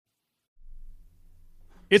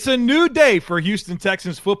It's a new day for Houston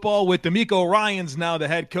Texans football with D'Amico Ryans now the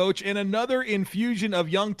head coach and another infusion of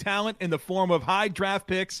young talent in the form of high draft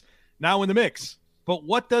picks now in the mix. But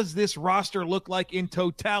what does this roster look like in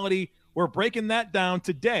totality? We're breaking that down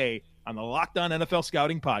today on the Locked On NFL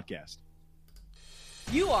Scouting Podcast.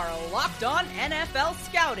 You are Locked On NFL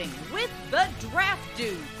Scouting with the Draft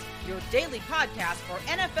Dudes, your daily podcast for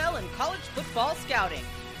NFL and college football scouting.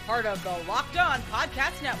 Part of the Locked On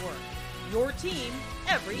Podcast Network, your team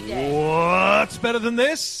every day. What's better than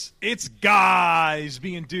this? It's guys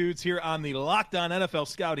being dudes here on the Locked On NFL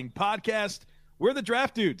Scouting Podcast. We're the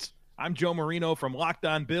Draft Dudes. I'm Joe Marino from Locked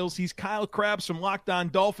On Bills. He's Kyle Krabs from Locked On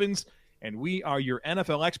Dolphins. And we are your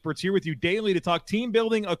NFL experts here with you daily to talk team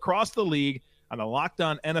building across the league on the Locked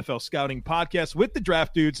On NFL Scouting Podcast with the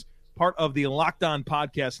Draft Dudes, part of the Locked On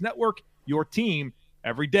Podcast Network, your team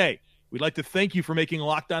every day. We'd like to thank you for making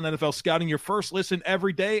Locked On NFL Scouting your first listen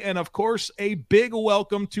every day. And, of course, a big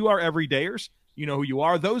welcome to our everydayers. You know who you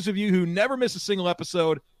are. Those of you who never miss a single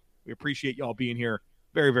episode, we appreciate y'all being here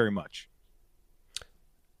very, very much.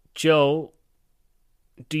 Joe,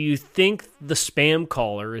 do you think the spam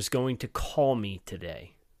caller is going to call me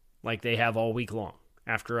today like they have all week long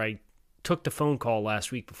after I took the phone call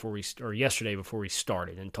yesterday before we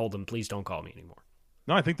started and told them, please don't call me anymore?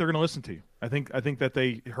 No, I think they're going to listen to you. I think that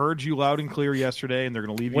they heard you loud and clear yesterday, and they're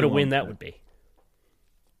going to leave you alone. What a win that would be.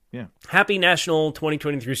 Yeah. Happy National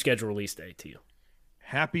 2023 Schedule Release Day to you.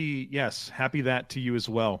 Happy that to you as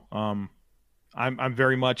well. I'm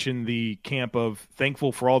very much in the camp of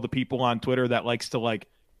thankful for all the people on Twitter that likes to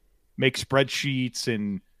make spreadsheets,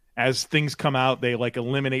 and as things come out, they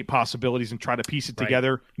eliminate possibilities and try to piece it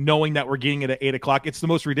together, knowing that we're getting it at 8 o'clock. It's the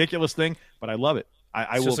most ridiculous thing, but I love it.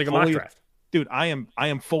 I will just like a mock draft. Dude, I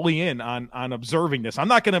am fully in on observing this. I'm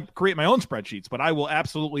not going to create my own spreadsheets, but I will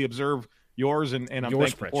absolutely observe yours, and I'm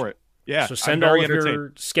thankful for it. Yeah. So send all of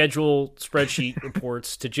your schedule spreadsheet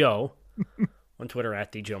reports to Joe on Twitter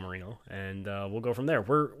at @DJoeMarino, and we'll go from there.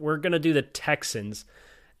 We're going to do the Texans,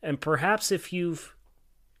 and perhaps if you've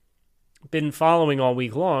been following all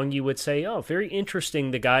week long, you would say, oh, very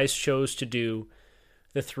interesting. The guys chose to do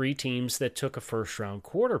the three teams that took a first-round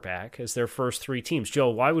quarterback as their first three teams. Joe,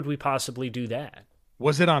 why would we possibly do that?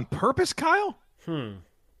 Was it on purpose, Kyle? Is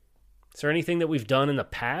there anything that we've done in the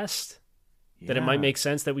past that it might make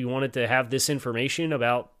sense that we wanted to have this information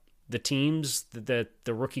about the teams that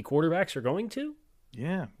the rookie quarterbacks are going to?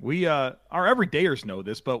 Yeah, we our everydayers know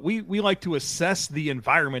this, but we like to assess the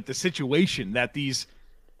environment, the situation that these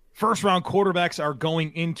first-round quarterbacks are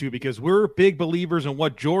going into, because we're big believers in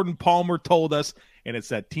what Jordan Palmer told us, and it's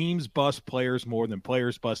that teams bust players more than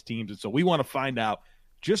players bust teams. And so we want to find out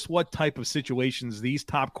just what type of situations these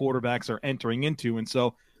top quarterbacks are entering into. And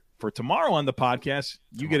so for tomorrow on the podcast,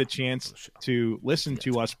 you get a chance to listen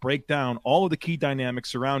to us break down all of the key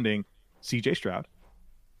dynamics surrounding C.J. Stroud,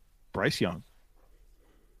 Bryce Young,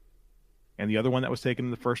 and the other one that was taken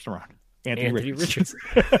in the first round, Anthony Richardson.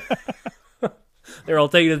 They're all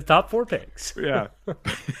taking the top 4 picks. Yeah.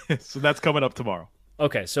 So that's coming up tomorrow.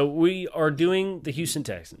 Okay, so we are doing the Houston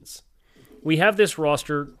Texans. We have this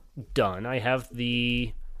roster done. I have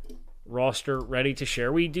the roster ready to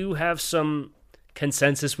share. We do have some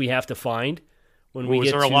consensus we have to find when we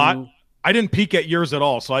get to... Was there a lot? I didn't peek at yours at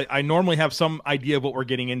all, so I normally have some idea of what we're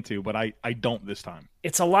getting into, but I don't this time.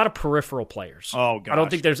 It's a lot of peripheral players. Oh, gosh. I don't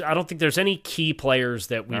think there's any key players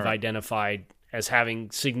that we've identified as having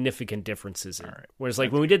significant differences in. Right. Whereas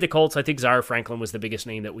when we did the Colts, I think Zaire Franklin was the biggest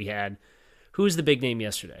name that we had. Who was the big name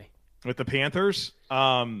yesterday? With the Panthers,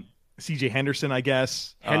 C.J. Henderson, I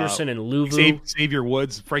guess. Henderson and Louvu. Xavier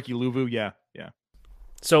Woods, Frankie Louvu, yeah.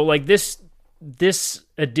 So this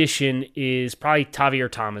addition is probably Tavier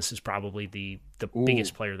Thomas is probably the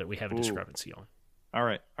biggest player that we have a discrepancy on. All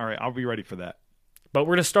right, I'll be ready for that. But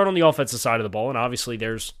we're going to start on the offensive side of the ball, and obviously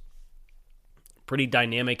there's pretty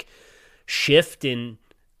dynamic shift in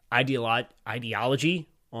ideology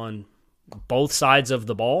on both sides of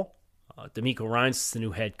the ball. D'Amico Ryans is the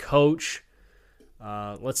new head coach.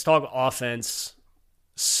 Let's talk offense.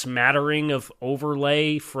 Smattering of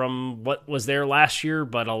overlay from what was there last year,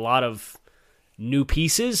 but a lot of new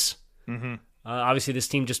pieces. Mm-hmm. Obviously, this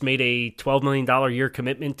team just made a $12 million a year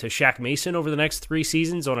commitment to Shaq Mason over the next 3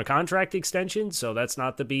 seasons on a contract extension, so that's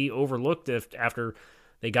not to be overlooked after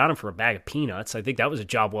they got him for a bag of peanuts. I think that was a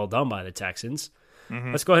job well done by the Texans.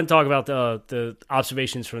 Mm-hmm. Let's go ahead and talk about the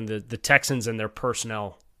observations from the Texans and their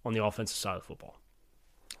personnel on the offensive side of football.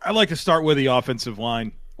 I'd like to start with the offensive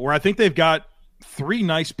line, where I think they've got 3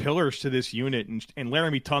 nice pillars to this unit, and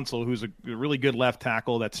Laramie Tunsil, who's a really good left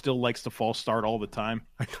tackle that still likes to false start all the time.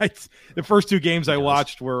 The first 2 games I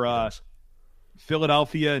watched were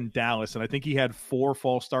Philadelphia and Dallas, and I think he had 4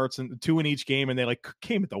 false starts and 2 in each game, and they like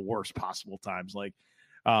came at the worst possible times. Like,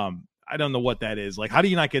 I don't know what that is. Like, how do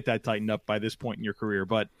you not get that tightened up by this point in your career?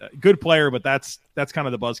 But good player, but that's kind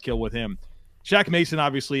of the buzzkill with him. Shaq Mason,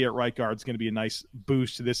 obviously, at right guard is going to be a nice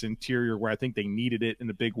boost to this interior where I think they needed it in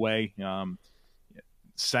a big way.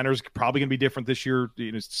 Center's probably going to be different this year.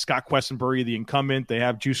 Scott Quessenberry, the incumbent. They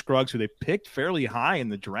have Juice Scruggs, who they picked fairly high in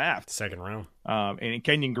the draft. Second round. And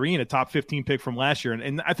Kenyon Green, a top 15 pick from last year.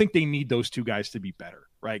 And I think they need those two guys to be better,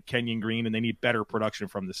 right? Kenyon Green, and they need better production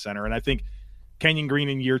from the center. And I think Kenyon Green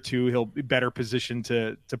in year 2, he'll be better positioned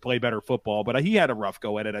to play better football. But he had a rough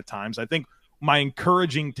go at it at times. I think my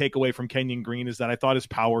encouraging takeaway from Kenyon Green is that I thought his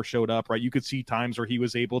power showed up, right? You could see times where he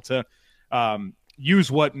was able to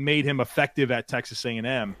use what made him effective at Texas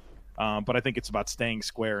A&M. But I think it's about staying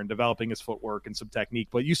square and developing his footwork and some technique.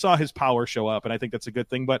 But you saw his power show up, and I think that's a good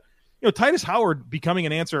thing. But, Titus Howard becoming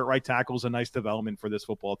an answer at right tackle is a nice development for this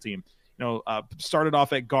football team. Started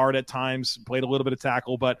off at guard at times, played a little bit of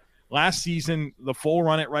tackle, but last season, the full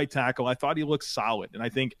run at right tackle, I thought he looked solid. And I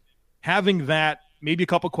think having that, maybe a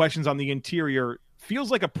couple questions on the interior,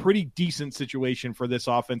 feels like a pretty decent situation for this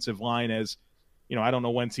offensive line as, I don't know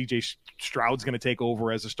when C.J. Stroud's going to take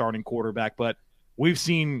over as a starting quarterback, but we've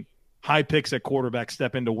seen high picks at quarterback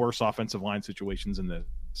step into worse offensive line situations in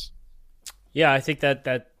this. Yeah, I think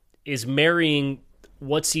that is marrying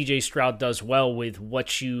what C.J. Stroud does well with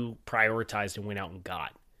what you prioritized and went out and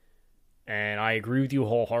got. And I agree with you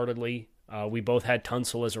wholeheartedly. We both had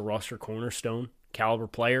Tunsil as a roster cornerstone caliber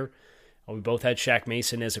player. We both had Shaq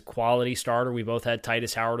Mason as a quality starter. We both had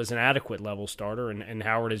Titus Howard as an adequate level starter. And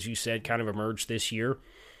Howard, as you said, kind of emerged this year.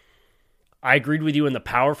 I agreed with you in the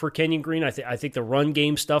power for Kenyon Green. I think the run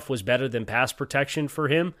game stuff was better than pass protection for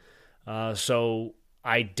him. So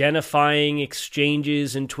identifying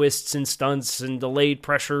exchanges and twists and stunts and delayed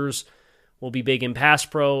pressures will be big in pass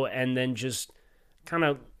pro, and then just kind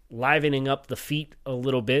of livening up the feet a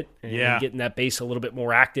little bit and getting that base a little bit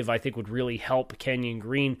more active, I think would really help Kenyon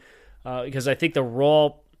Green. Because I think the raw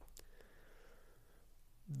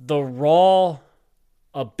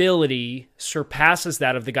ability surpasses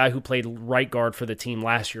that of the guy who played right guard for the team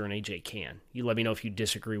last year in A.J. Cann. You let me know if you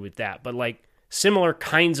disagree with that. But like similar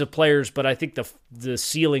kinds of players, but I think the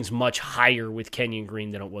ceiling's much higher with Kenyon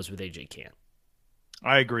Green than it was with A.J. Cann.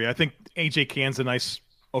 I agree. I think A.J. Cann's a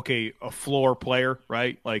floor player,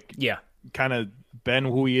 right? Like, kind of been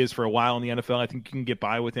who he is for a while in the NFL. I think you can get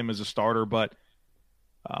by with him as a starter, but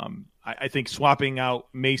I think swapping out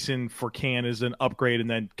Mason for Cann is an upgrade, and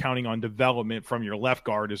then counting on development from your left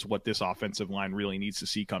guard is what this offensive line really needs to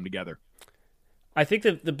see come together. I think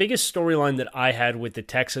the biggest storyline that I had with the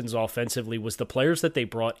Texans offensively was the players that they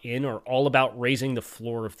brought in are all about raising the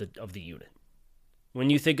floor of the unit. When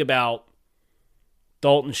you think about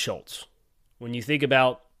Dalton Schultz, when you think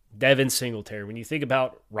about Devin Singletary, when you think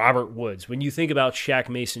about Robert Woods, when you think about Shaq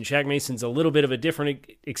Mason's a little bit of a different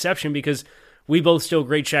exception because we both still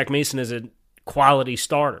grade Shaq Mason as a quality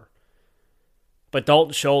starter. But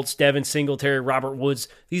Dalton Schultz, Devin Singletary, Robert Woods,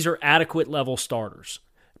 these are adequate level starters.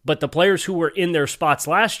 But the players who were in their spots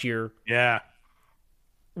last year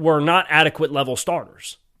were not adequate level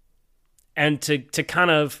starters. And to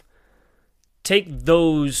kind of take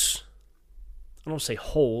those, I don't want to say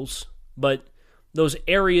holes, but those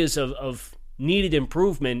areas of needed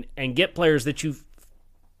improvement and get players that you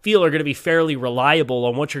feel are going to be fairly reliable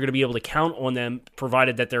on what you're going to be able to count on them,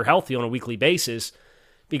 provided that they're healthy on a weekly basis,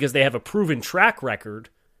 because they have a proven track record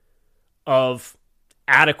of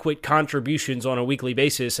adequate contributions on a weekly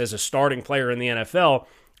basis as a starting player in the NFL.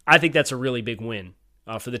 I think that's a really big win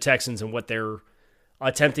for the Texans and what they're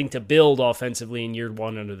attempting to build offensively in year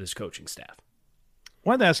 1 under this coaching staff. I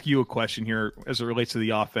wanted to ask you a question here as it relates to the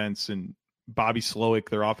offense and Bobby Slowick,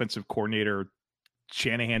 their offensive coordinator,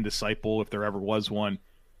 Shanahan disciple, if there ever was one.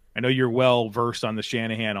 I know you're well versed on the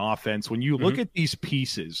Shanahan offense. When you look at these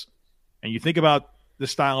pieces and you think about the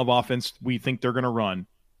style of offense we think they're going to run,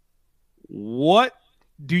 what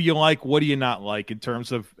do you like? What do you not like in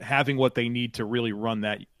terms of having what they need to really run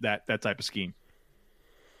that type of scheme?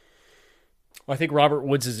 Well, I think Robert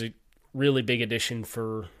Woods is a really big addition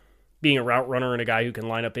for being a route runner and a guy who can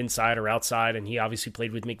line up inside or outside, and he obviously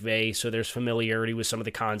played with McVay, so there's familiarity with some of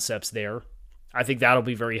the concepts there. I think that'll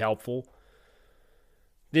be very helpful.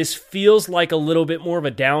 This feels like a little bit more of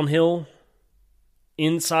a downhill,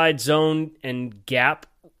 inside zone and gap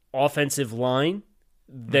offensive line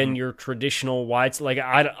than your traditional wides. Like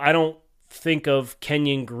I don't think of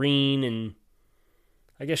Kenyon Green, and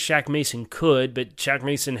I guess Shaq Mason could, but Shaq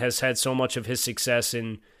Mason has had so much of his success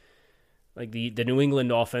in like the New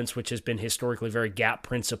England offense, which has been historically very gap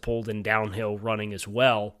principled and downhill running as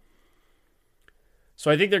well. So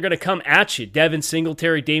I think they're going to come at you. Devin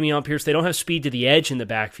Singletary, Dameon Pierce, they don't have speed to the edge in the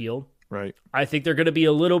backfield. Right. I think they're going to be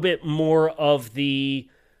a little bit more of the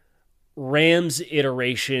Rams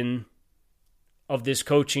iteration of this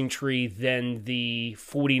coaching tree than the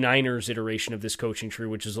 49ers iteration of this coaching tree,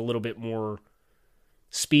 which is a little bit more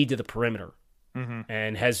speed to the perimeter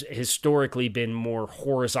and has historically been more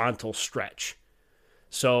horizontal stretch.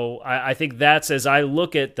 So I think that's, as I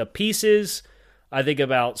look at the pieces, I think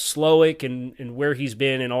about Slowick and where he's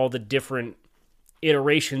been and all the different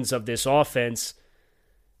iterations of this offense.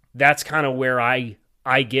 That's kind of where I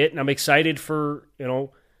get, and I'm excited for,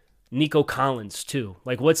 Nico Collins too.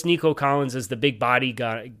 Like, what's Nico Collins as the big body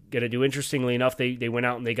going to do? Interestingly enough, they went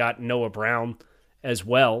out and they got Noah Brown as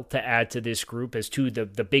well to add to this group as to the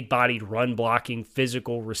big-bodied run-blocking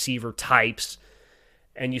physical receiver types.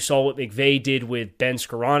 And you saw what McVay did with Ben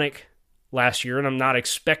Skoranek last year, and I'm not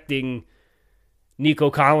expecting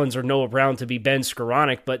Nico Collins or Noah Brown to be Ben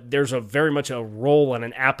Skoranek, but there's very much a role and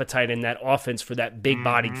an appetite in that offense for that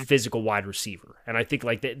big-bodied physical wide receiver. And I think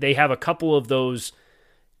like they have a couple of those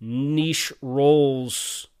niche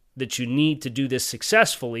roles that you need to do this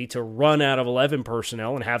successfully, to run out of 11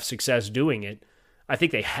 personnel and have success doing it. I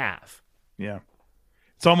think they have. Yeah.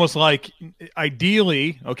 It's almost like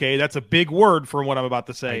ideally, okay, that's a big word for what I'm about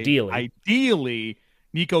to say. Ideally,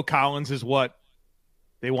 Nico Collins is what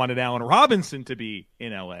they wanted Allen Robinson to be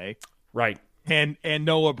in LA. Right. And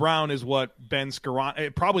Noah Brown is what Ben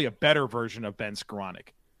Skoranek, probably a better version of Ben Skoranek.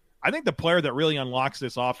 I think the player that really unlocks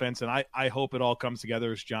this offense, and I hope it all comes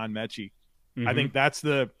together, is John Mechie. I think that's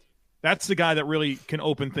the guy that really can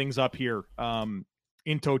open things up here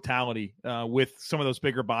in totality with some of those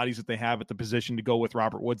bigger bodies that they have at the position to go with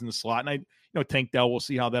Robert Woods in the slot. And Tank Dell, we'll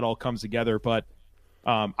see how that all comes together. But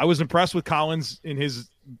I was impressed with Collins in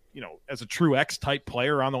his, as a true X type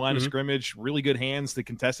player on the line of scrimmage, really good hands, the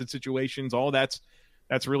contested situations, all that's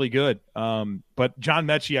really good. But John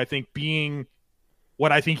Mechie, I think, being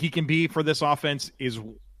what I think he can be for this offense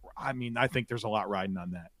I think there's a lot riding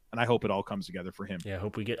on that. And I hope it all comes together for him. Yeah, I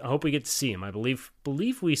hope we get to see him. I believe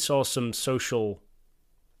we saw some social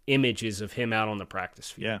images of him out on the practice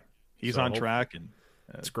field. Yeah, he's on track, and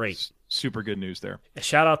it's great. Super good news there. A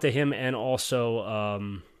shout out to him, and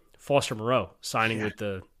also Foster Moreau signing with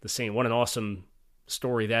the Saints. What an awesome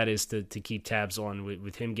story that is to keep tabs on,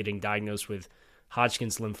 with him getting diagnosed with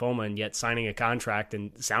Hodgkin's lymphoma and yet signing a contract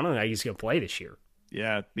and sounding like he's going to play this year.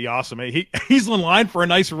 Yeah, be awesome. He's in line for a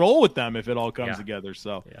nice role with them if it all comes together.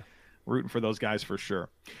 So rooting for those guys for sure.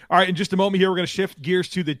 All right, in just a moment here, we're going to shift gears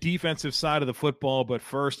to the defensive side of the football. But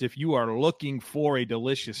first, if you are looking for a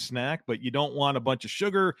delicious snack, but you don't want a bunch of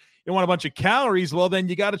sugar, you don't want a bunch of calories, well, then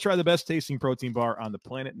you got to try the best tasting protein bar on the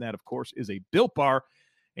planet. And that, of course, is a Built Bar.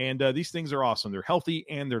 And these things are awesome. They're healthy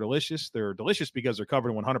and they're delicious. They're delicious because they're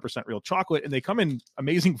covered in 100% real chocolate. And they come in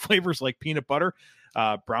amazing flavors like peanut butter,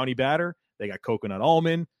 brownie batter. They got coconut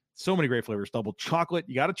almond, so many great flavors, double chocolate.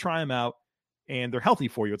 You got to try them out, and they're healthy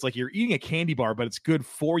for you. It's like you're eating a candy bar, but it's good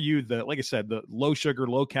for you. Like I said, the low sugar,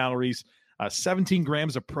 low calories, 17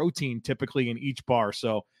 grams of protein typically in each bar.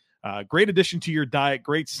 So great addition to your diet,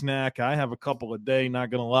 great snack. I have a couple a day, not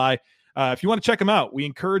going to lie. If you want to check them out, we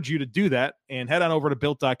encourage you to do that and head on over to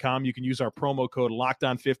Built.com. You can use our promo code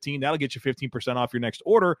LOCKEDON15. That'll get you 15% off your next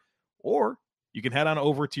order, or you can head on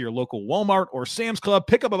over to your local Walmart or Sam's Club,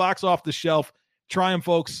 pick up a box off the shelf, try them,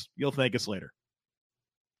 folks. You'll thank us later.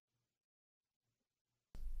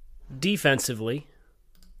 Defensively,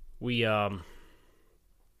 we have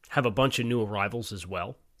a bunch of new arrivals as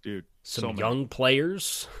well. Dude, some young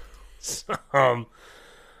players, some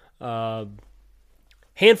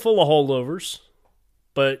handful of holdovers,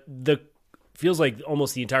 but feels like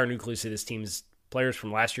almost the entire nucleus of this team is players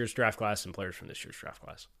from last year's draft class and players from this year's draft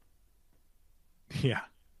class. Yeah.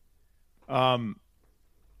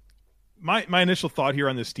 My initial thought here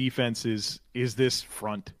on this defense is this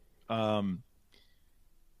front.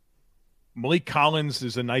 Malik Collins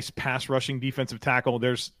is a nice pass rushing defensive tackle.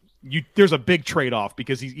 There's a big trade-off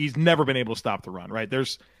because he's never been able to stop the run, right?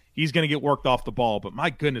 He's going to get worked off the ball, but my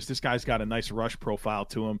goodness, this guy's got a nice rush profile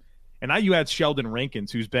to him. And now you add Sheldon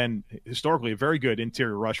Rankins, who's been historically a very good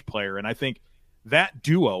interior rush player, and I think that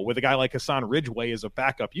duo with a guy like Hassan Ridgeway as a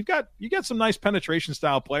backup, you got some nice penetration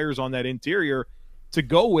style players on that interior to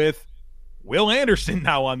go with Will Anderson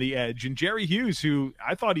now on the edge and Jerry Hughes, who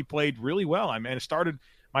I thought he played really well. I started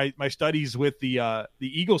my studies with the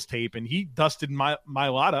Eagles tape, and he dusted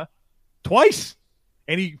Mailata twice,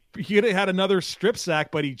 and he could have had another strip sack,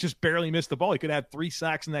 but he just barely missed the ball. He could have had 3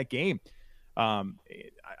 sacks in that game. I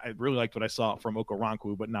really liked what I saw from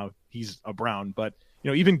Okoronkwo, but now he's a Brown. But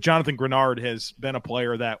even Jonathan Grenard has been a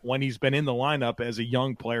player that when he's been in the lineup as a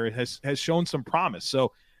young player has shown some promise.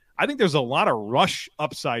 So I think there's a lot of rush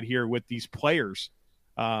upside here with these players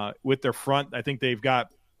with their front. I think they've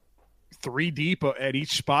got 3 deep at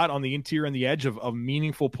each spot on the interior and the edge of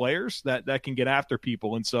meaningful players that can get after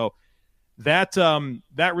people. And so that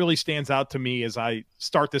really stands out to me as I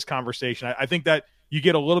start this conversation. I think that you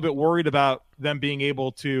get a little bit worried about them being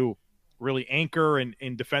able to really anchor and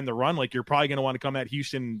defend the run. Like, you're probably going to want to come at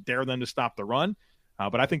Houston and dare them to stop the run.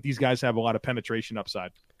 But I think these guys have a lot of penetration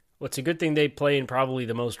upside. Well, it's a good thing they play in probably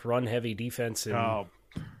the most run-heavy defense.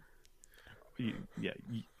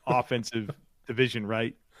 Offensive division,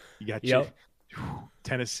 right? You got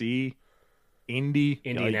Tennessee,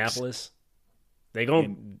 Indianapolis. They're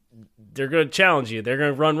going to challenge you. They're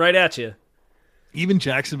going to run right at you. Even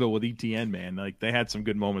Jacksonville with ETN, man, like, they had some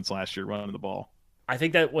good moments last year running the ball. I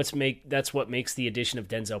think that's what makes the addition of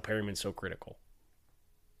Denzel Perryman so critical.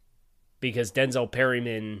 Because Denzel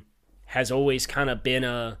Perryman has always kind of been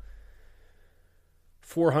a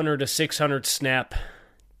 400 to 600 snap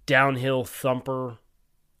downhill thumper.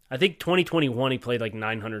 I think 2021 he played like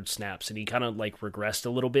 900 snaps and he kind of like regressed a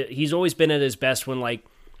little bit. He's always been at his best when like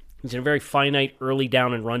he's in a very finite early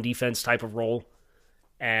down and run defense type of role.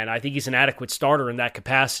 And I think he's an adequate starter in that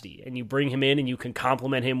capacity. And you bring him in and you can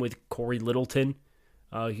complement him with Corey Littleton,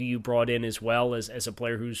 who you brought in as well as a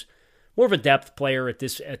player who's more of a depth player at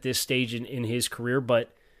this stage in his career,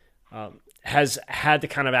 but has had the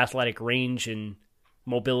kind of athletic range and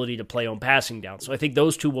mobility to play on passing down. So I think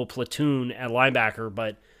those two will platoon at linebacker,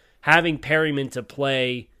 but having Perryman to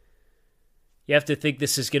play, you have to think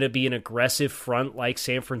this is going to be an aggressive front like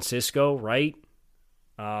San Francisco, right?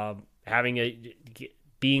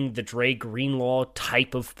 Being the Dre Greenlaw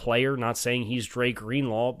type of player, not saying he's Dre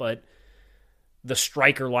Greenlaw, but the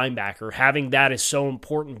striker linebacker, having that is so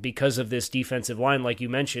important because of this defensive line, like you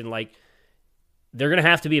mentioned. Like, they're going to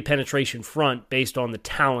have to be a penetration front based on the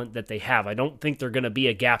talent that they have. I don't think they're going to be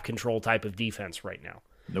a gap control type of defense right now.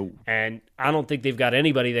 No. And I don't think they've got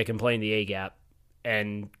anybody that can play in the A-gap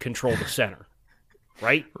and control the center,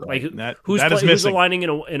 right? Like, who's aligning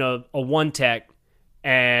in a one-tech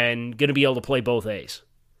and going to be able to play both A's?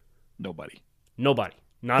 Nobody.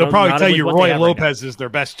 They'll probably tell you Roy Lopez is their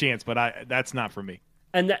best chance, but that's not for me.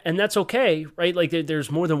 And that's okay, right? Like,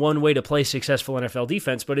 there's more than one way to play successful NFL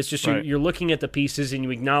defense, but it's just right. You're looking at the pieces and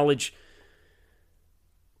you acknowledge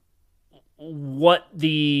what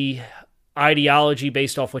the ideology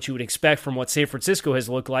based off what you would expect from what San Francisco has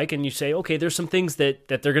looked like, and you say, okay, there's some things that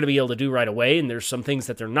they're going to be able to do right away, and there's some things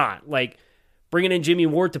that they're not. Like, bringing in Jimmy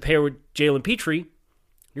Ward to pair with Jalen Petrie,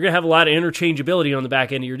 you're going to have a lot of interchangeability on the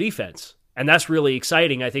back end of your defense. And that's really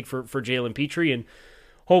exciting, I think, for Jalen Petrie, and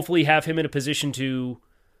hopefully have him in a position to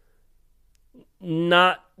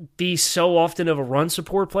not be so often of a run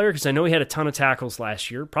support player, because I know he had a ton of tackles last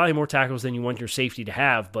year, probably more tackles than you want your safety to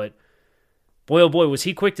have, but boy, oh boy, was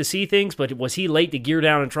he quick to see things, but was he late to gear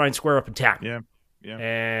down and try and square up and tackle? Yeah.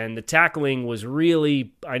 And the tackling was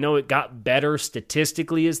really, I know it got better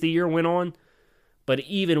statistically as the year went on, but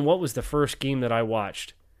even what was the first game that I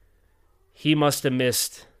watched? He must have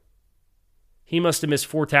missed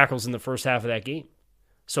 4 tackles in the first half of that game.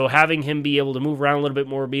 So having him be able to move around a little bit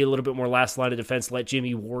more, be a little bit more last line of defense, let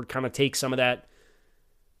Jimmy Ward kind of take some of that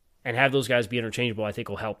and have those guys be interchangeable, I think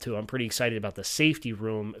will help too. I'm pretty excited about the safety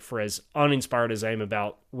room for as uninspired as I am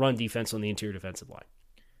about run defense on the interior defensive line.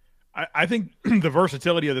 I think the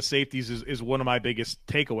versatility of the safeties is one of my biggest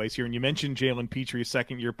takeaways here. And you mentioned Jalen Petrie, a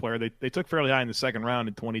second-year player. They took fairly high in the second round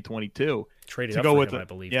in 2022. Traded up for him, I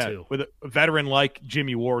believe, too. With a veteran like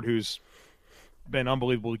Jimmy Ward, who's been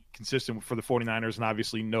unbelievably consistent for the 49ers and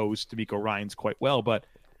obviously knows D'Amico Ryans quite well. But,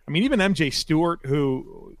 I mean, even MJ Stewart,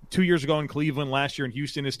 who 2 years ago in Cleveland, last year in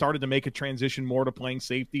Houston, has started to make a transition more to playing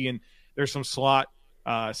safety, and there's some slot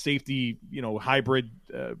safety, hybrid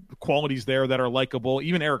qualities there that are likable.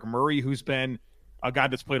 Even Eric Murray, who's been a guy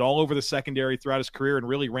that's played all over the secondary throughout his career and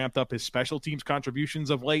really ramped up his special teams contributions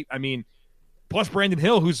of late. I mean, plus Brandon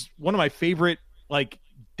Hill, who's one of my favorite,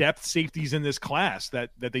 depth safeties in this class that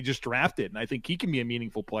they just drafted. And I think he can be a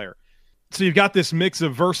meaningful player. So you've got this mix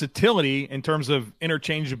of versatility in terms of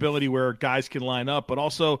interchangeability where guys can line up, but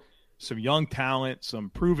also some young talent, some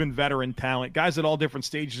proven veteran talent, guys at all different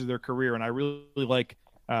stages of their career. And I really like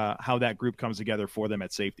how that group comes together for them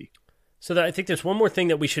at safety. So I think there's one more thing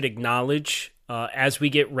that we should acknowledge as we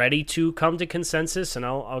get ready to come to consensus. And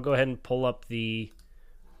I'll go ahead and pull up the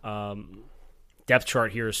depth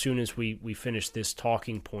chart here as soon as we finish this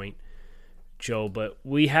talking point, Joe. But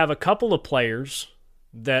we have a couple of players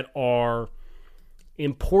that are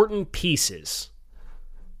important pieces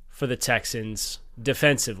for the Texans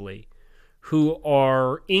defensively who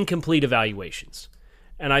are incomplete evaluations.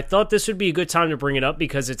 And I thought this would be a good time to bring it up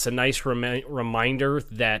because it's a nice reminder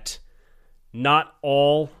that not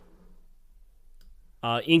all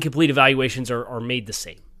incomplete evaluations are made the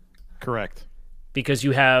same. Correct. Because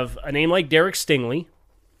you have a name like Derek Stingley,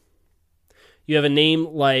 you have a name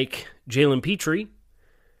like Jalen Petrie,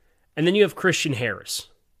 and then you have Christian Harris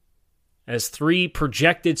as 3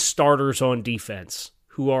 projected starters on defense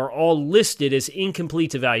who are all listed as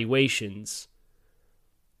incomplete evaluations.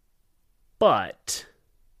 But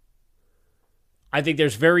I think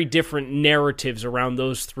there's very different narratives around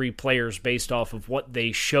those 3 players based off of what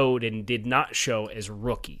they showed and did not show as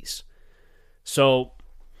rookies. So,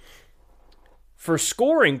 for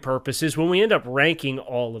scoring purposes, when we end up ranking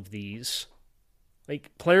all of these, like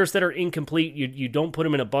players that are incomplete, you don't put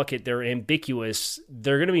them in a bucket, they're ambiguous,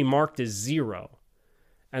 they're going to be marked as 0.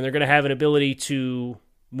 And they're going to have an ability to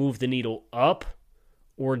move the needle up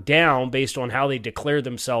or down based on how they declare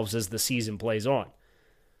themselves as the season plays on.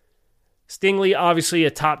 Stingley, obviously a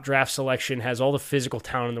top draft selection, has all the physical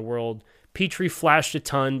talent in the world. Petrie flashed a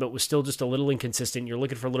ton, but was still just a little inconsistent. You're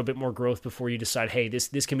looking for a little bit more growth before you decide, hey,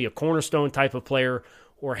 this can be a cornerstone type of player,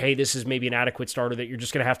 or hey, this is maybe an adequate starter that you're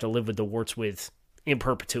just going to have to live with the warts with in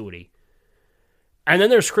perpetuity. And then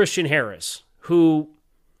there's Christian Harris, who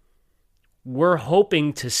we're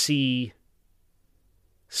hoping to see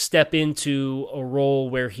step into a role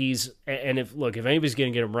where he's, and if anybody's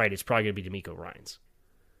going to get him right, it's probably going to be D'Amico Ryans.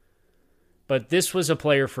 But this was a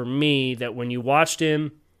player for me that when you watched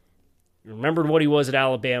him, you remembered what he was at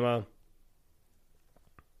Alabama,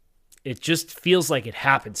 it just feels like it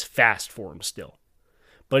happens fast for him still.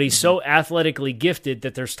 But he's so athletically gifted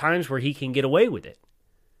that there's times where he can get away with it.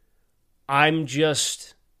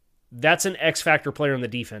 That's an X-factor player on the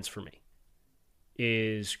defense for me,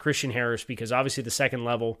 is Christian Harris, because obviously the second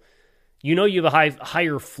level, you have a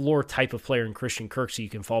higher floor type of player in Christian Kirksey you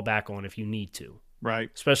can fall back on if you need to.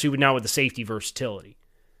 Right. Especially now with the safety versatility.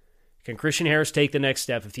 Can Christian Harris take the next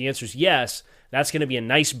step? If the answer is yes, that's going to be a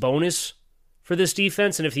nice bonus for this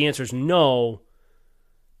defense. And if the answer is no,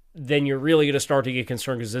 then you're really going to start to get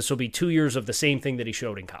concerned because this will be 2 years of the same thing that he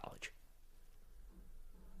showed in college.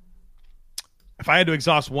 If I had to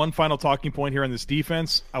exhaust one final talking point here on this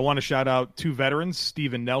defense, I want to shout out 2 veterans,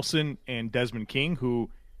 Steven Nelson and Desmond King,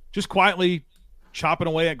 who just quietly chopping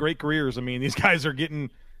away at great careers. I mean, these guys are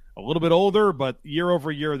getting a little bit older, but year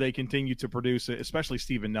over year they continue to produce it, especially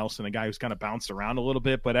Steven Nelson, a guy who's kind of bounced around a little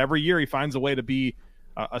bit, but every year he finds a way to be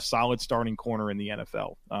a solid starting corner in the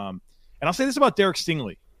NFL. And I'll say this about Derek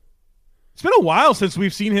Stingley. It's been a while since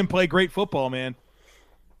we've seen him play great football, man.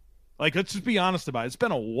 Like, let's just be honest about it. It's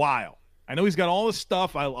been a while. I know he's got all this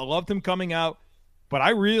stuff. I loved him coming out, but I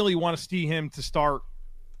really want to see him to start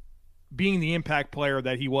being the impact player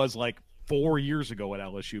that he was like 4 years ago at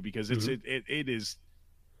LSU, because it's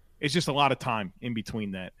just a lot of time in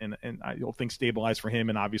between that. And I don't think stabilized for him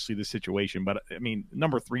and obviously the situation. But, I mean,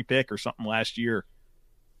 number 3 pick or something last year,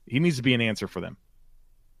 he needs to be an answer for them.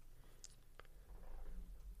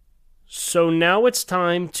 So now it's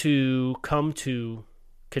time to come to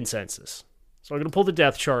consensus. So I'm going to pull the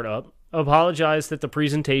depth chart up. Apologize that the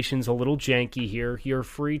presentation's a little janky here. You're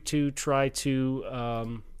free to try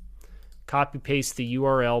to copy-paste the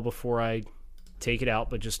URL before I take it out,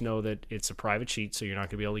 but just know that it's a private sheet, so you're not going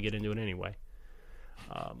to be able to get into it anyway.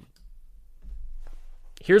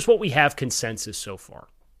 Here's what we have consensus so far.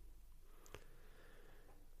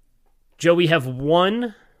 Joe, we have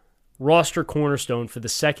 1 roster cornerstone for the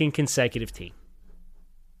second consecutive team.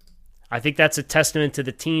 I think that's a testament to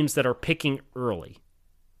the teams that are picking early,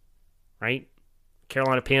 right?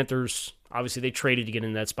 Carolina Panthers, obviously they traded to get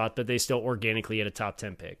in that spot, but they still organically had a top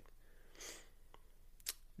 10 pick.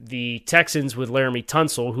 The Texans with Laramie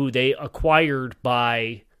Tunsil, who they acquired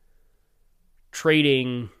by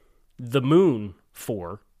trading the moon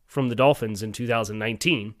from the Dolphins in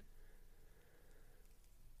 2019.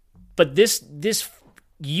 But this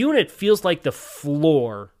unit feels like the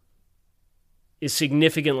floor is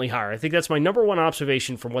significantly higher. I think that's my number one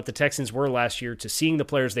observation from what the Texans were last year to seeing the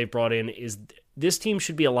players they've brought in is this team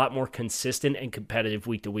should be a lot more consistent and competitive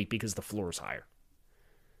week to week because the floor is higher.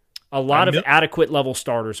 A lot of adequate level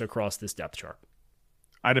starters across this depth chart.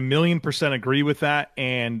 I'd 1,000,000% agree with that,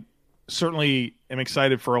 and certainly am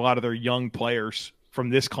excited for a lot of their young players from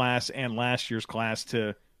this class and last year's class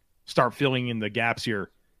to start filling in the gaps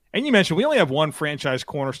here. And you mentioned we only have 1 franchise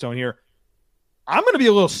cornerstone here. I'm going to be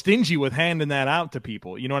a little stingy with handing that out to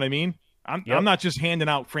people. You know what I mean? I'm not just handing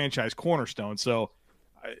out franchise cornerstone. So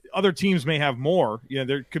other teams may have more. You know,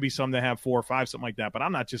 there could be some that have 4 or 5, something like that. But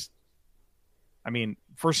I'm not just – I mean,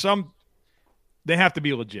 for some, they have to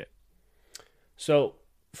be legit. So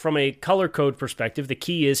from a color code perspective, the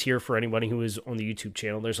key is here for anybody who is on the YouTube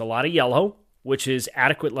channel. There's a lot of yellow, which is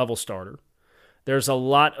adequate level starter. There's a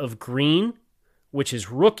lot of green, which is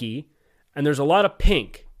rookie. And there's a lot of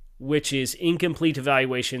pink, which is incomplete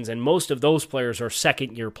evaluations. And most of those players are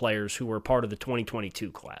second-year players who were part of the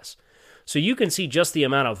 2022 class. So you can see just the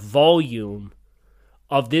amount of volume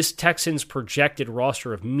of this Texans projected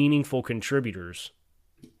roster of meaningful contributors.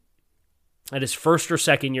 That is first or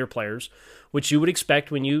second year players, which you would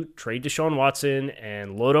expect when you trade Deshaun Watson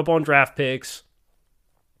and load up on draft picks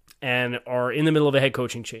and are in the middle of a head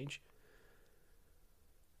coaching change.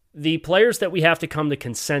 The players that we have to come to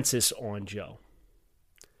consensus on, Joe,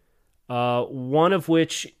 one of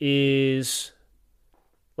which is,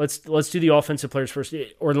 let's do the offensive players first,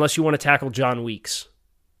 or unless you want to tackle John Weeks.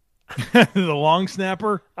 The long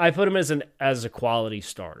snapper. I put him as a quality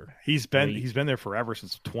starter. He's been there forever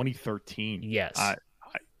since 2013. Yes,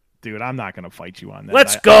 dude, I'm not going to fight you on that.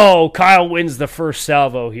 Let's go. Kyle wins the first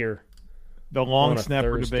salvo here. The long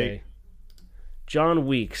snapper debate. John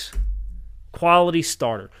Weeks, quality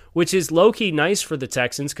starter, which is low-key nice for the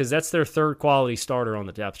Texans because that's their third quality starter on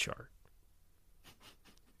the depth chart.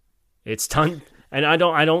 It's ton, and I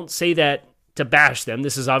don't say that to bash them.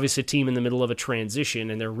 This is obviously a team in the middle of a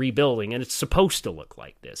transition, and they're rebuilding, and it's supposed to look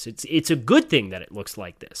like this. It's a good thing that it looks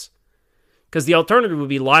like this, because the alternative would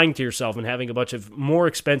be lying to yourself and having a bunch of more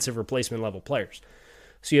expensive replacement-level players.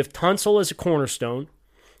 So you have Tunsil as a cornerstone.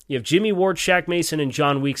 You have Jimmy Ward, Shaq Mason, and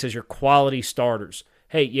John Weeks as your quality starters.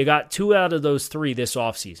 Hey, you got 2 out of those 3 this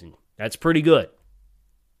offseason. That's pretty good.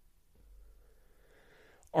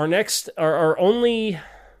 Our only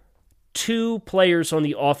 2 players on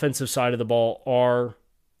the offensive side of the ball are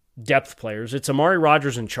depth players. It's Amari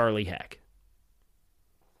Rodgers and Charlie Heck.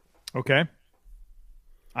 Okay.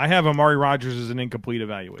 I have Amari Rodgers as an incomplete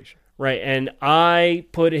evaluation. Right, and I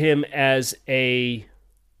put him as a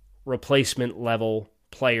replacement level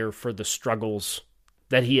player for the struggles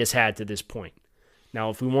that he has had to this point. Now,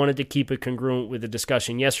 if we wanted to keep it congruent with the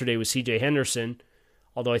discussion yesterday with C.J. Henderson,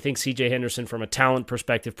 although I think C.J. Henderson from a talent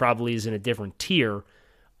perspective probably is in a different tier,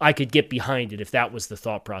 I could get behind it if that was the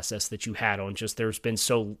thought process that you had on just there's been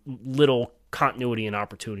so little continuity and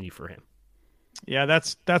opportunity for him. Yeah,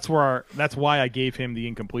 that's why I gave him the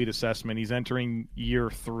incomplete assessment. He's entering year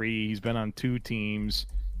 3. He's been on 2 teams.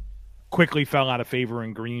 Quickly fell out of favor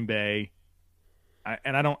in Green Bay.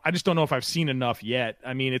 I just don't know if I've seen enough yet.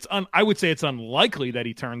 I mean, I would say it's unlikely that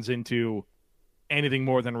he turns into anything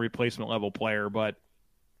more than a replacement level player, but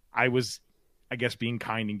I was, I guess, being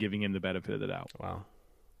kind and giving him the benefit of the doubt. Wow.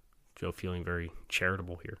 Joe feeling very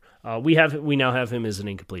charitable here. We now have him as an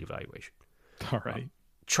incomplete evaluation. All right.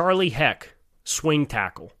 Charlie Heck, swing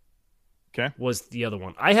tackle. Okay. Was the other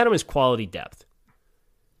one. I had him as quality depth.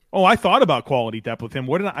 Oh, I thought about quality depth with him.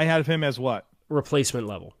 I had him as what? Replacement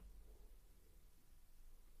level.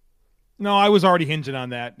 No, I was already hinging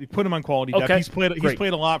on that. You put him on quality depth. Okay. He's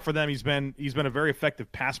played a lot for them. He's been a very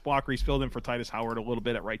effective pass blocker. He's filled in for Titus Howard a little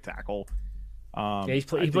bit at right tackle. He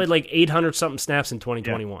played like 800 something snaps in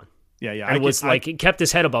 2021. Yeah. And it kept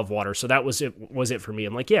his head above water. So that was it for me.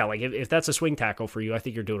 I'm like, yeah, like if that's a swing tackle for you, I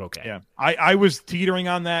think you're doing okay. Yeah, I was teetering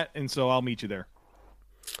on that, and so I'll meet you there.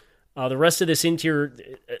 The rest of this interior,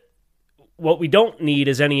 what we don't need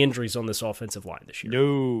is any injuries on this offensive line this year.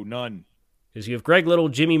 No, none. Because you have Greg Little,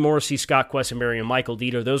 Jimmy Morrissey, Scott Quessenberry, and Michael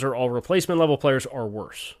Dieter. Those are all replacement level players or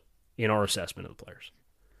worse in our assessment of the players.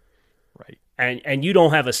 Right. And you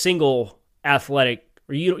don't have a single athletic,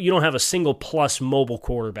 or you don't have a single plus mobile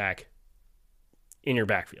quarterback in your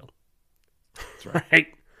backfield. That's right. Right?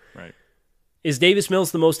 Right. Is Davis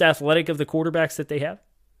Mills the most athletic of the quarterbacks that they have?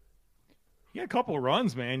 He had a couple of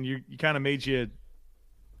runs, man. You kind of made you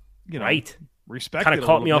know, right. Respect. Kind of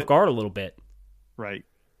caught me off guard a little bit. Right.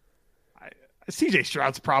 CJ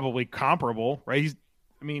Stroud's probably comparable, right?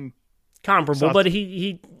 Comparable, but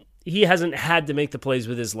he hasn't had to make the plays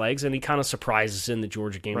with his legs, and he kind of surprises in the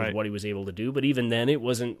Georgia game with what he was able to do. But even then, it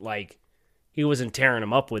wasn't like he wasn't tearing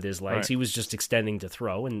him up with his legs. Right. He was just extending to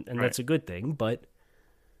throw, and that's a good thing, but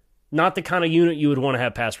not the kind of unit you would want to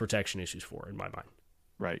have pass protection issues for, in my mind.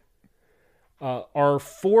 Right. Our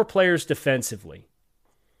 4 players defensively: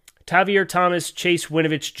 Tavier Thomas, Chase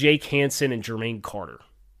Winovich, Jake Hansen, and Jermaine Carter.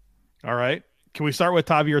 All right. Can we start with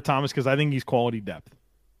Tavier Thomas? Because I think he's quality depth.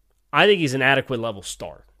 I think he's an adequate level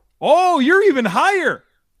start. Oh, you're even higher.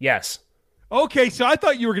 Yes. Okay, so I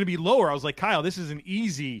thought you were going to be lower. I was like, Kyle, this is an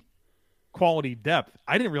easy quality depth.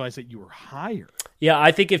 I didn't realize that you were higher. Yeah,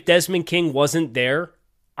 I think if Desmond King wasn't there,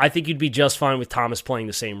 I think you'd be just fine with Thomas playing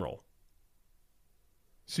the same role.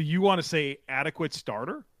 So you want to say adequate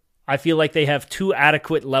starter? I feel like they have 2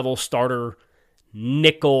 adequate level starter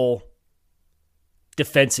nickel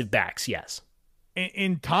defensive backs, yes.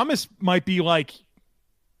 And Thomas might be like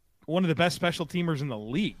one of the best special teamers in the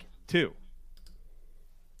league, too.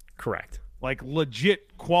 Correct. Like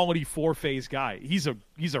legit quality 4-phase guy. He's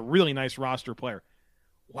a really nice roster player.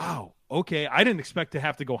 Wow. Okay. I didn't expect to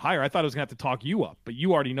have to go higher. I thought I was going to have to talk you up, but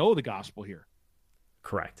you already know the gospel here.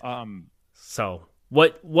 Correct. So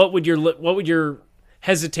what would your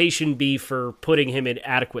hesitation be for putting him in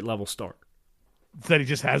adequate level start? That he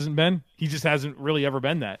just hasn't been. He just hasn't really ever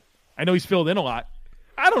been that. I know he's filled in a lot.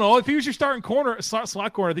 I don't know. If he was your starting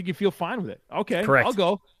slot corner, I think you'd feel fine with it. Okay. Correct. I'll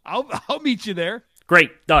go. I'll meet you there.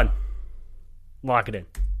 Great. Done. Lock it in.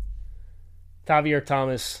 Tavierre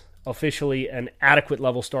Thomas, officially an adequate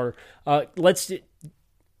level starter. Do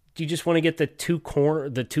you just want to get the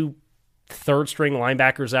two third string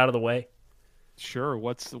linebackers out of the way? Sure.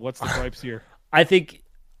 What's the gripes here? I think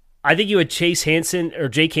you had Chase Hansen or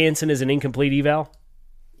Jake Hansen as an incomplete eval.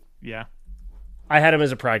 Yeah. I had him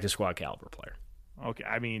as a practice squad caliber player. Okay.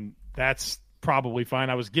 I mean, that's probably fine.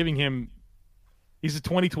 I was giving him – he's a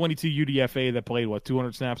 2022 UDFA that played,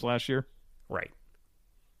 200 snaps last year? Right.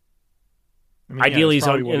 I mean, ideally,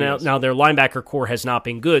 yeah, now their linebacker core has not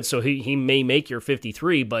been good, so he may make your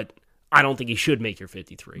 53, but I don't think he should make your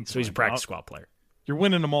 53. So he's a practice squad player. You're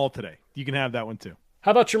winning them all today. You can have that one too.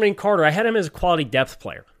 How about Jermaine Carter? I had him as a quality depth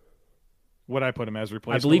player. What I put him as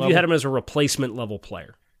replacement? I believe level? You had him as a replacement level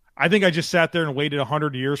player. I think I just sat there and waited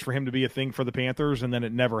 100 years for him to be a thing for the Panthers, and then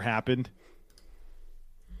it never happened.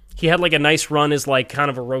 He had like a nice run as like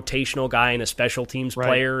kind of a rotational guy and a special teams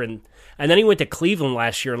player, and then he went to Cleveland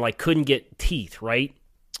last year and like couldn't get teeth, right?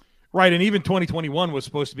 Right, and even 2021 was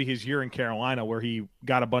supposed to be his year in Carolina where he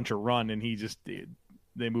got a bunch of run, and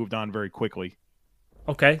they moved on very quickly.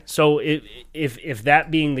 Okay, so if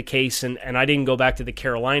that being the case, and I didn't go back to the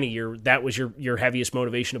Carolina year, that was your heaviest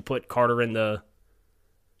motivation to put Carter in the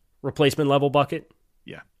replacement level bucket?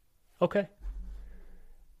 Yeah. Okay.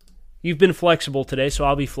 You've been flexible today, so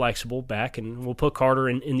I'll be flexible back, and we'll put Carter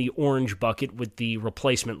in the orange bucket with the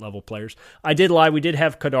replacement level players. I did lie. We did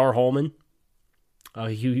have Kadar Holman.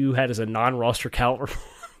 You had as a non-roster caliber.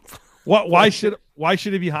 Why should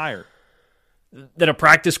he be higher than a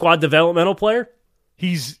practice squad developmental player?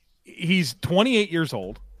 He's 28 years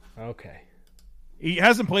old. Okay. He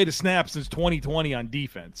hasn't played a snap since 2020 on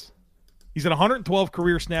defense. He's at 112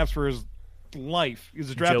 career snaps for his life. He was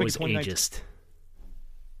a draft pick in 2019. Ageist.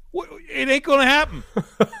 It ain't going to happen.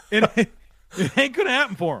 It ain't going to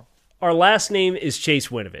happen for him. Our last name is Chase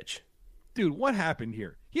Winovich. Dude, what happened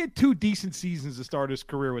here? He had 2 decent seasons to start his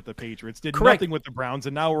career with the Patriots, did Correct. nothing with the Browns,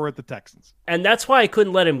 and now we're at the Texans. And that's why I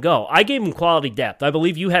couldn't let him go. I gave him quality depth. I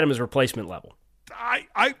believe you had him as replacement level.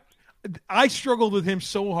 I struggled with him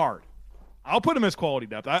so hard. I'll put him as quality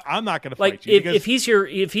depth. I'm not going to fight you. If he's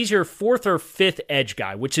your fourth or fifth edge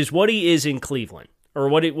guy, which is what he is in Cleveland, or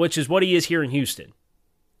which is what he is here in Houston,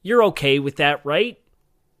 you're okay with that, right?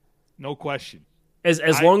 No question.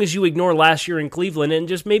 As long as you ignore last year in Cleveland, and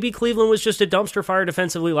just maybe Cleveland was just a dumpster fire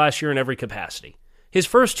defensively last year in every capacity. His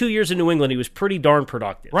first 2 years in New England, he was pretty darn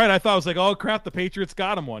productive. Right, I thought it was like, oh crap, the Patriots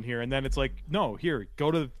got him one here, and then it's like, no, here, go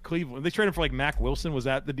to Cleveland. They traded him for like Mac Wilson. Was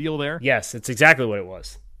that the deal there? Yes, it's exactly what it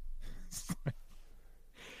was.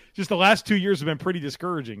 Just the last 2 years have been pretty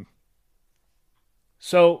discouraging.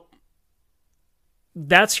 So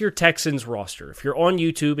that's your Texans roster. If you're on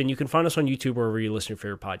YouTube, and you can find us on YouTube wherever you listen to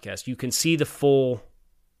your favorite podcast, you can see the full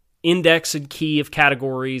index and key of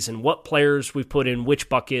categories and what players we've put in which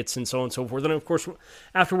buckets and so on and so forth. And of course,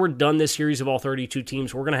 after we're done this series of all 32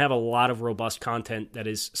 teams, we're going to have a lot of robust content that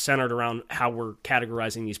is centered around how we're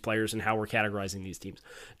categorizing these players and how we're categorizing these teams.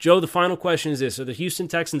 Joe, the final question is this. Are the Houston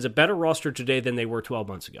Texans a better roster today than they were 12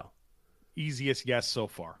 months ago? Easiest yes so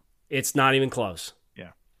far. It's not even close.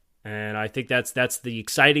 Yeah. And I think that's the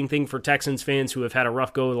exciting thing for Texans fans who have had a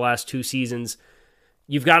rough go the last 2 seasons.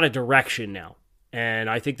 You've got a direction now. And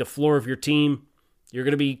I think the floor of your team, you're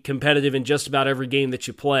going to be competitive in just about every game that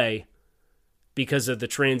you play because of the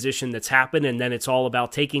transition that's happened. And then it's all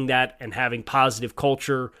about taking that and having positive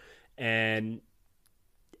culture and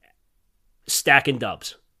stacking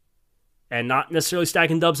dubs. And not necessarily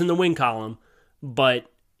stacking dubs in the win column,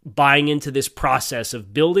 but buying into this process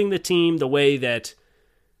of building the team the way that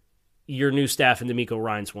your new staff and D'Amico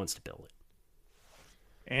Ryans wants to build it.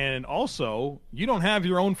 And also, you don't have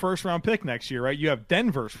your own first-round pick next year, right? You have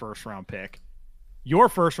Denver's first-round pick. Your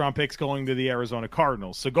first-round pick's going to the Arizona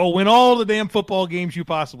Cardinals. So go win all the damn football games you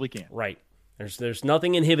possibly can. Right. There's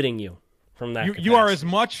nothing inhibiting you from that. You are as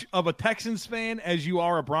much of a Texans fan as you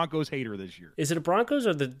are a Broncos hater this year. Is it a Broncos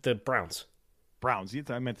or the Browns? Browns.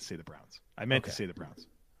 I meant to say the Browns.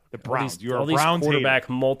 The Browns. You're a Browns quarterback,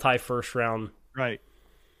 hater. multi-first round. Right.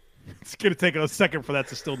 It's going to take a second for that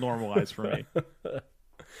to still normalize for me.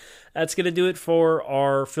 That's going to do it for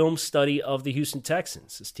our film study of the Houston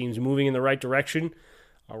Texans. This team's moving in the right direction.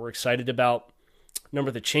 We're excited about a number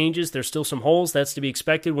of the changes. There's still some holes. That's to be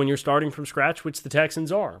expected when you're starting from scratch, which the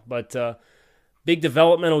Texans are. But big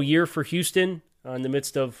developmental year for Houston in the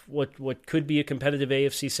midst of what could be a competitive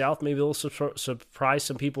AFC South. Maybe it'll surprise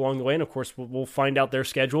some people along the way. And, of course, we'll find out their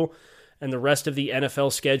schedule and the rest of the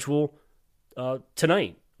NFL schedule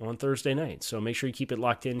tonight on Thursday night. So make sure you keep it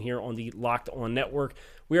locked in here on the Locked On Network.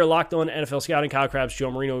 We are Locked On NFL Scouting. Kyle Krabs, Joe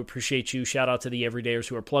Marino, we appreciate you. Shout out to the everydayers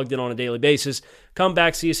who are plugged in on a daily basis. Come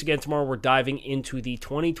back, see us again tomorrow. We're diving into the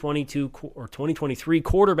 2022 or 2023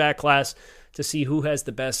 quarterback class to see who has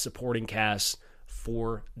the best supporting cast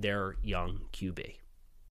for their young QB.